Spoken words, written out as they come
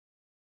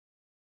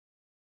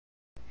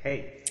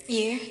Hey.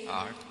 You.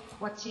 Art.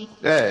 Watching.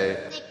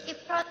 Hey. Sticky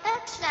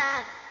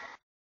protection.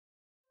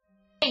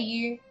 Hey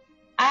you,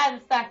 I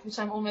have a fact which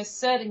I'm almost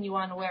certain you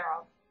aren't aware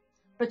of.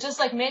 But just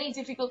like many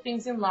difficult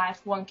things in life,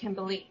 one can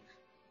believe.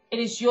 It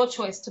is your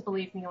choice to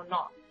believe me or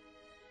not.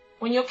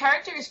 When your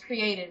character is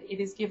created, it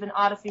is given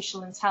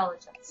artificial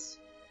intelligence.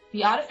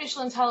 The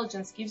artificial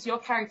intelligence gives your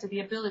character the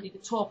ability to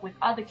talk with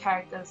other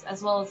characters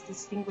as well as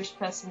distinguished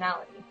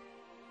personality.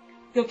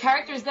 Your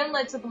character is then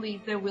led to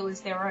believe their will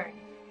is their own.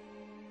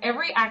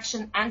 Every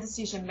action and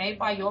decision made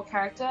by your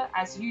character,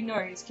 as you know,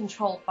 is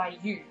controlled by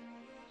you.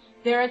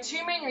 There are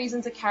two main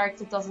reasons a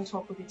character doesn't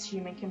talk with its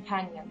human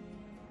companion.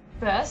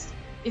 First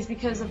is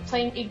because of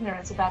plain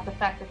ignorance about the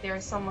fact that there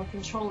is someone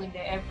controlling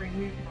their every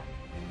movement.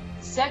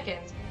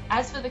 Second,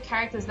 as for the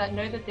characters that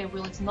know that their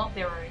will is not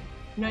their own,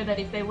 know that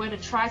if they were to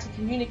try to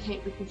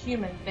communicate with the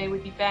human, they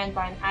would be banned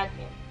by an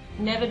admin,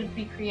 never to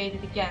be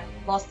created again,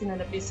 lost in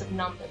an abyss of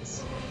numbers.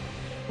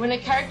 When a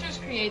character is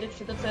created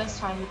for the first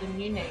time with a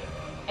new name,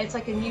 it's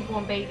like a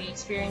newborn baby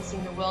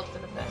experiencing the world for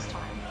the first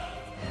time.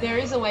 There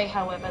is a way,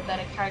 however, that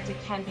a character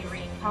can be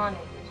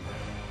reincarnated.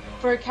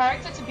 For a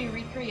character to be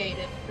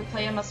recreated, the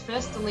player must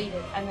first delete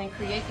it and then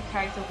create the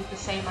character with the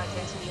same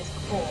identity as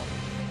before.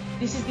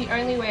 This is the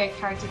only way a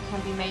character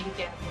can be made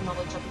again with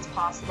knowledge of its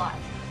past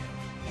life.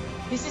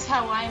 This is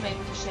how I am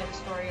able to share the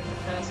story of the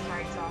first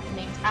character,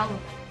 named Alan,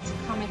 to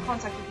come in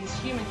contact with his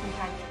human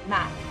companion,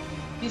 Matt.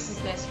 This is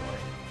their story.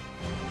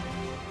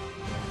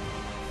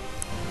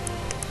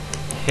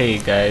 Hey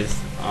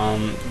guys,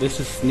 this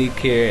is Sneak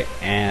here,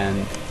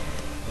 and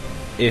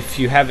if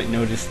you haven't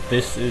noticed,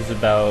 this is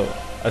about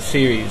a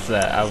series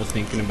that I was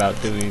thinking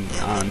about doing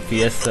on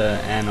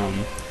Fiesta, and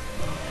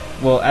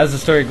well, as the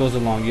story goes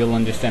along, you'll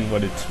understand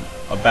what it's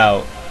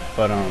about,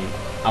 but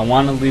I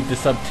want to leave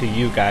this up to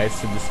you guys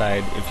to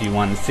decide if you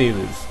want to see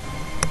this.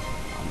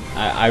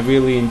 I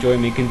really enjoy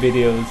making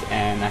videos,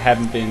 and I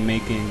haven't been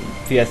making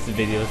Fiesta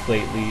videos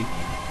lately,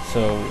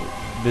 so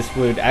this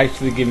would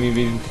actually give me a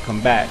reason to come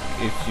back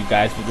if you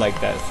guys would like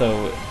that.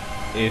 So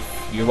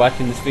if you're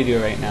watching this video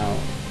right now,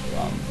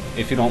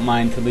 if you don't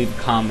mind to leave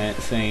a comment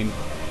saying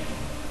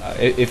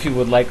if you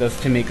would like us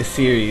to make a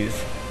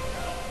series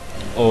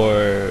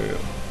or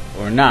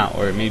not,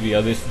 or maybe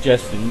other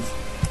suggestions,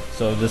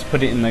 so just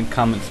put it in the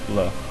comments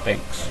below.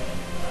 Thanks.